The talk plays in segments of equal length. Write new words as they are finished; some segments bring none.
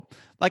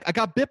like I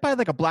got bit by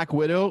like a black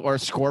widow or a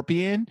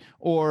scorpion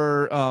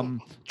or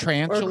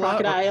tarantula or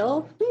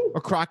crocodile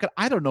or crocodile.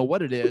 I don't know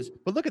what it is,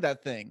 but look at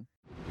that thing.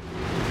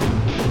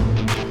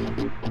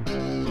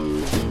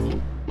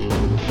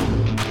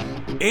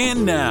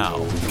 And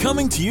now,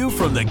 coming to you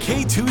from the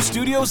K2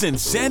 studios in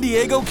San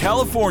Diego,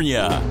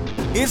 California,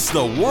 it's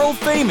the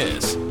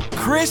world-famous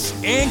Kris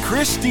and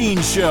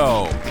Kristine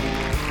Show.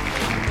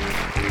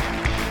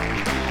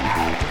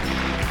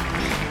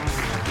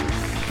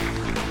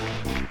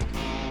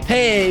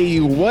 Hey,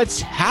 what's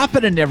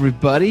happening,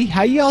 everybody?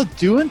 How y'all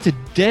doing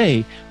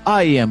today?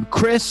 I am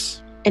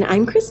Kris. And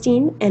I'm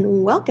Kristine,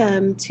 and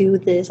welcome to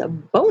this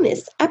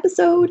bonus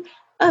episode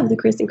of the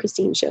Kris and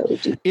Kristine Show.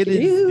 It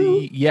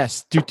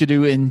is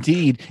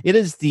indeed. It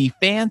is the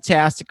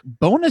fantastic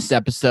bonus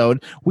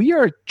episode. We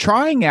are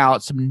trying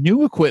out some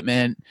new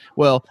equipment.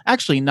 Well,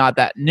 actually not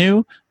that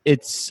new.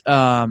 It's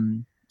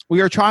we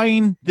are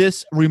trying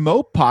this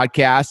remote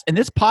podcast, and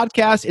this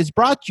podcast is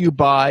brought to you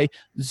by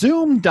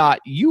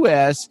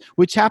Zoom.us,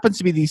 which happens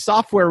to be the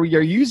software we are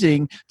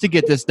using to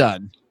get this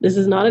done. This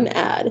is not an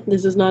ad.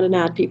 This is not an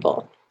ad,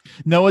 people.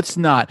 No, it's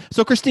not.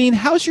 So, Kristine,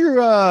 how's your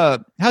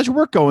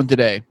work going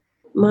today?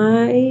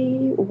 My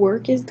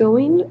work is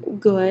going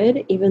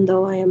good, even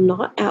though I am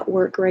not at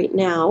work right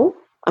now.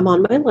 I'm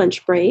on my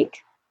lunch break.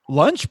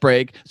 Lunch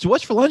break? So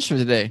what's for lunch for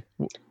today?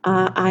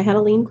 I had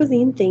a lean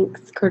cuisine,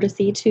 thanks,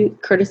 courtesy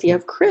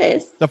of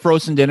Kris. The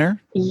frozen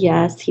dinner?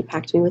 Yes, you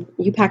packed me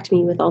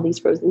with all these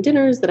frozen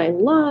dinners that I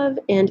love.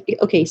 And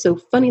okay, so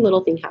funny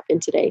little thing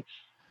happened today.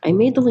 I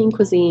made the lean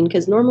cuisine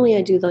because normally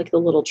I do like the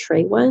little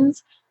tray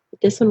ones.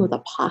 This one was a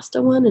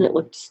pasta one, and it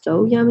looked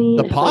so yummy.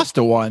 The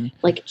pasta one?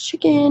 Like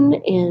chicken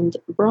and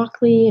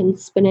broccoli and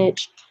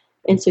spinach.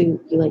 And so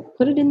you like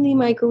put it in the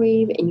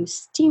microwave and you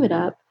steam it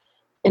up.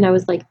 And I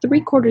was like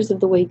 3/4 of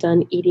the way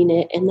done eating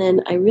it. And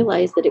then I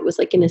realized that it was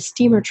like in a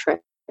steamer tray.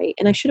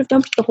 And I should have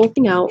dumped the whole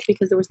thing out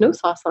because there was no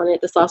sauce on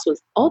it. The sauce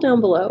was all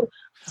down below.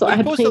 So I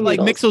had supposed to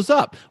like mix those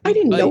up. I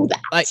didn't know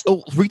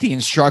that. Read the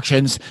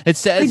instructions. It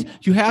says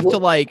you have to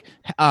like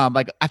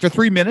after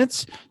 3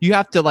 minutes, you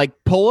have to like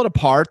pull it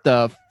apart,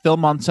 the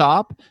film on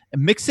top,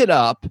 and mix it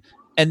up,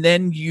 and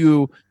then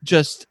you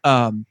just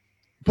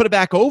put it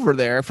back over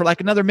there for like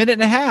another minute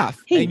and a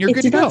half, and you're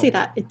good to go. It did not say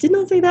that. It did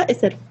not say that.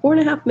 It said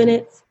 4.5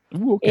 minutes.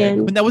 Ooh, okay.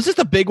 And now, was this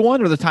the big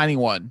one or the tiny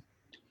one?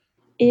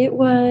 It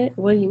was.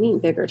 What do you mean,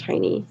 big or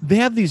tiny? They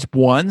have these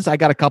ones. I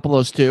got a couple of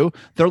those too.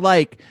 They're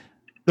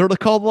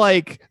called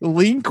like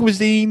lean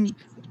cuisine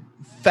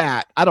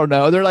fat. I don't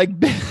know. They're like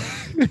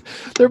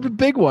they're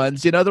big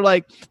ones. You know, they're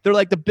like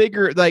the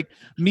bigger, like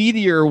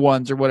meatier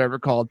ones or whatever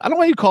called. I don't know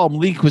why you call them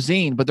lean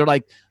cuisine, but they're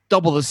like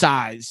double the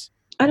size.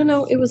 I don't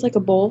know. It was like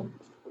a bowl,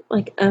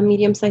 like a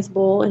medium-sized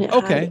bowl, and it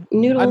had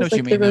noodles,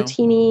 like the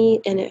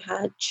rotini, and it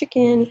had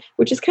chicken,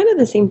 which is kind of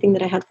the same thing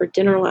that I had for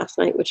dinner last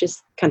night, which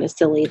is kind of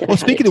silly that I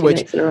had it 2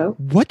 nights in a row.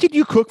 What did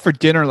you cook for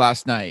dinner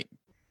last night?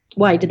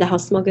 Why? Did the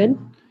house smell good?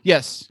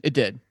 Yes, it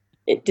did.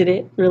 Did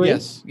it really?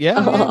 Yes.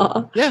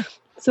 Yeah. Yeah.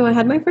 So I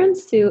had my friend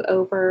Sue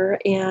over,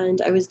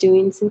 and I was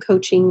doing some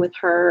coaching with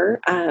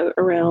her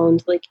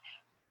around like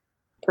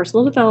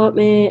personal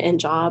development and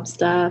job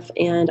stuff,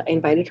 and I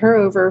invited her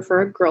over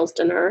for a girls'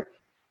 dinner.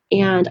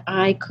 And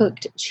I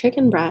cooked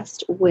chicken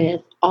breast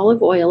with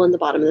olive oil in the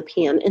bottom of the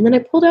pan. And then I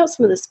pulled out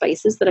some of the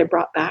spices that I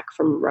brought back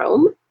from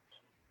Rome.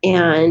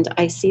 And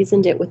I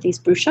seasoned it with these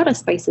bruschetta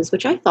spices,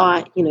 which I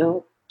thought,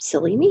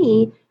 silly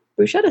me,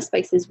 bruschetta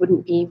spices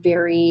wouldn't be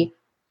very,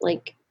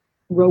 like,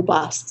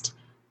 robust.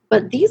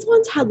 But these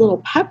ones had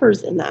little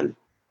peppers in them.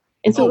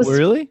 And so it was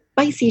really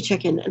spicy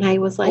chicken. And I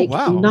was like,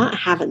 not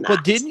having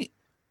that.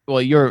 Well,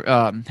 you're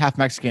half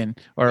Mexican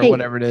or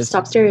whatever it is.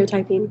 Stop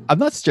stereotyping. I'm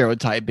not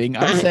stereotyping.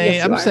 I'm saying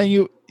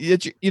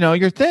yes, it's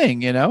your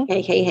thing,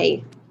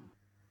 Hey.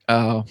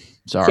 Oh,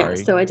 sorry.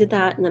 So I did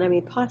that, and then I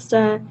made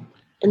pasta,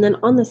 and then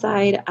on the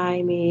side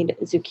I made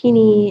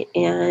zucchini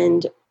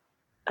and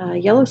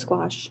yellow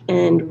squash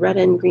and red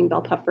and green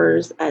bell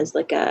peppers as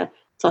like a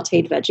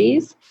sautéed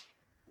veggies.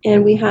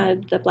 And we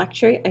had the black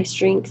cherry ice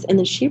drinks, and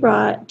then she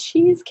brought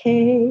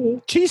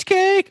cheesecake.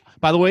 Cheesecake!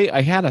 By the way,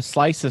 I had a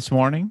slice this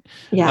morning.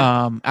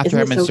 Yeah. After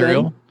I made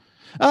cereal.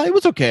 It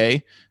was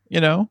okay.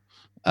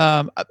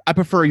 I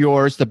prefer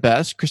yours the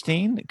best,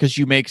 Kristine, because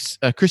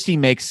Kristine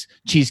makes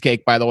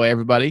cheesecake, by the way,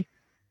 everybody.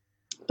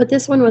 But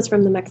this one was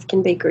from the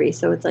Mexican bakery,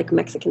 so it's like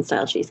Mexican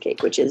style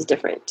cheesecake, which is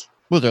different.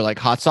 Was there like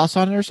hot sauce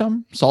on it or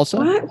something? Salsa?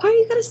 Why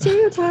you got to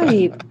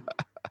stereotype?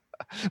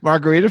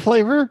 Margarita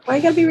flavor? Why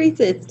you gotta be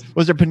racist?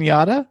 Was there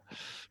piñata?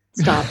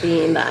 Stop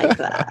being like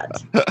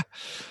that.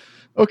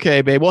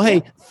 Okay, babe. Well,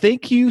 hey,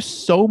 thank you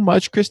so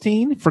much,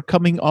 Kristine, for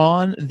coming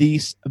on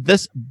this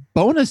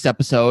bonus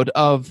episode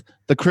of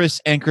the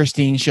Kris and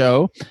Kristine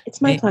Show. It's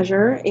my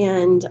pleasure.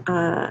 And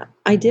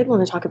I did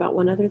want to talk about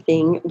one other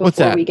thing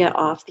before we get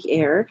off the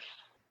air.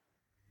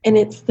 And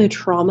it's the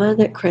trauma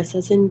that Kris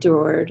has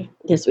endured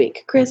this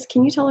week. Kris,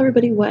 can you tell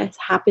everybody what has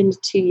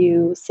happened to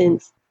you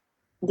since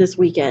this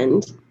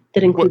weekend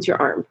that includes your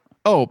arm?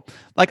 Oh,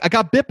 like I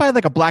got bit by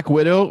like a black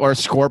widow or a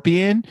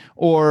scorpion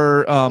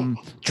or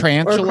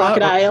tarantula or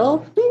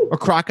crocodile. or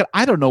crocodile.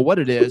 I don't know what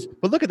it is,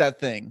 but look at that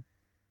thing.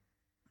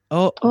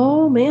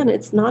 Oh man,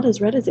 it's not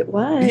as red as it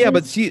was. Yeah,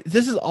 but see,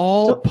 this is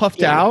all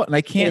puffed out, and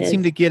I can't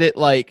seem to get it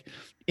like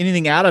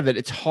anything out of it.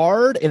 It's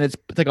hard, and it's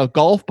like a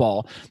golf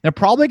ball. They're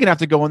probably gonna have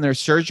to go in there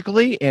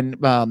surgically and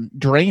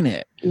drain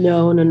it.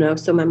 No.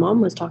 So my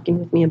mom was talking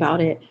with me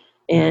about it,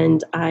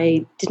 and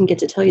I didn't get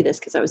to tell you this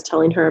because I was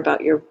telling her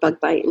about your bug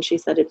bite, and she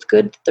said it's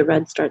good that the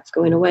red starts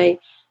going away,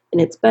 and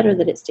it's better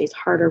that it stays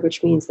harder,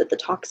 which means that the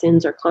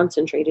toxins are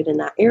concentrated in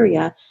that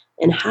area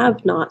and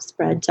have not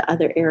spread to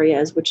other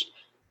areas, which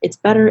it's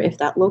better if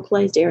that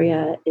localized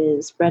area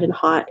is red and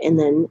hot and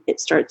then it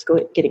starts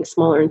getting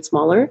smaller and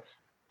smaller.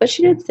 But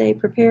she did say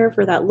prepare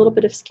for that little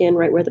bit of skin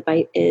right where the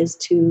bite is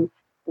to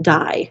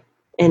die,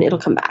 and it'll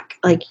come back.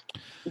 Like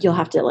you'll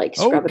have to like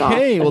scrub it off.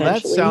 Okay, well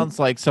that sounds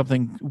like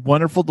something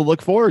wonderful to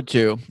look forward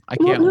to. I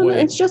can't wait.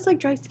 It's just like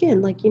dry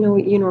skin, like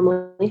what you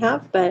normally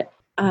have. But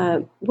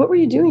what were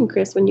you doing,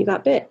 Kris, when you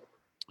got bit?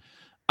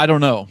 I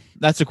don't know.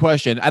 That's a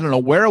question. I don't know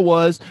where it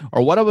was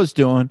or what I was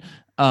doing.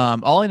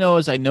 All I know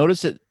is I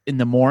noticed it in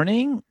the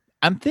morning.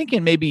 I'm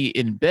thinking maybe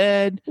in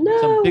bed,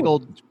 some big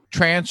old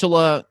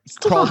tarantula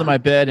crawled in my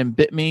bed and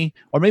bit me,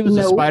 or maybe it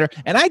was a spider.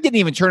 And I didn't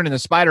even turn into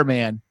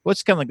Spider-Man.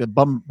 What's kind of like the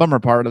bummer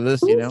part of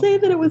this, Say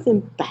that it was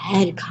in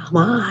bed. Come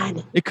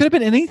on. It could have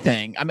been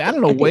anything. I mean, I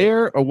don't know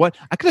where or what.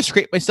 I could have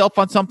scraped myself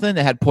on something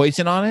that had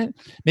poison on it.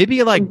 Maybe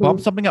you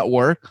bumped something at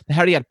work that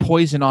had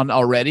poison on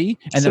already,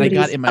 and then I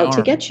got in my arm.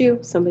 To get you.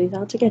 Somebody's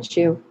out to get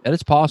you. That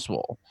is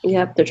possible.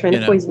 Yep, they're trying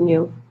to poison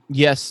you.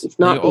 Yes. It's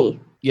not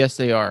me. Yes,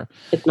 they are.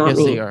 It's not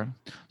me. Yes, they are.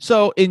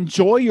 So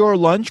enjoy your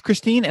lunch,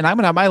 Kristine, and I'm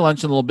going to have my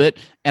lunch in a little bit,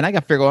 and I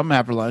got to figure out what I'm going to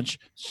have for lunch.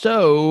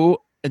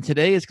 So, and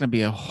today is going to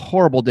be a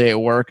horrible day at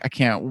work. I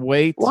can't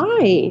wait.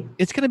 Why?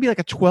 It's going to be like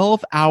a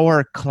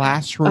 12-hour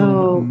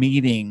classroom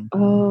meeting.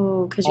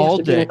 Oh, because you have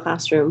to be in a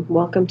classroom.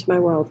 Welcome to my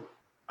world.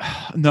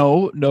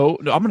 No.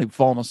 I'm going to be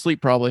falling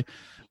asleep probably.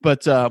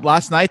 But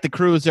last night, the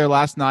crew was there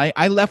last night.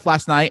 I left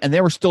last night, and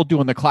they were still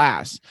doing the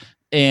class.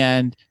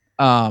 And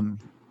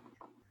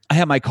I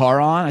had my car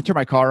on. I turned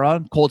my car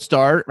on, cold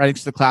start, right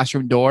next to the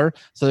classroom door.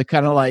 So they're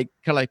kind of like,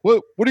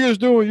 what are you guys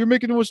doing? You're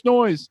making too much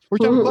noise. We're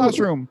down in the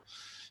classroom.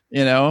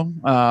 You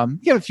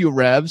get a few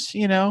revs,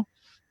 kind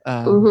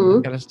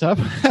of stuff.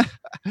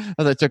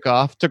 As I took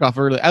off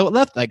early. I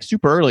left like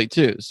super early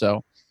too.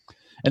 So,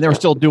 and they were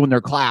still doing their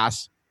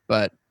class.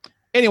 But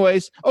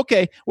anyways,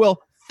 okay.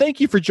 Well, thank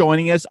you for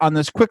joining us on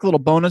this quick little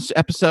bonus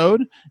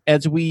episode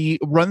as we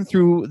run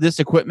through this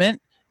equipment.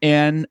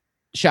 And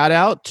shout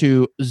out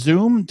to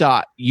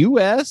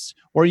zoom.us,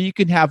 where you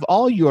can have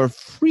all your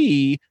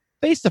free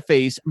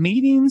face-to-face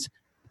meetings,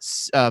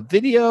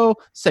 video,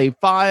 save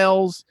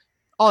files,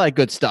 all that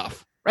good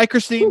stuff. Right,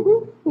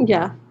 Kristine?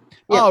 Yeah.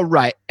 All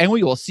right. And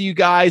we will see you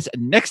guys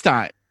next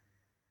time.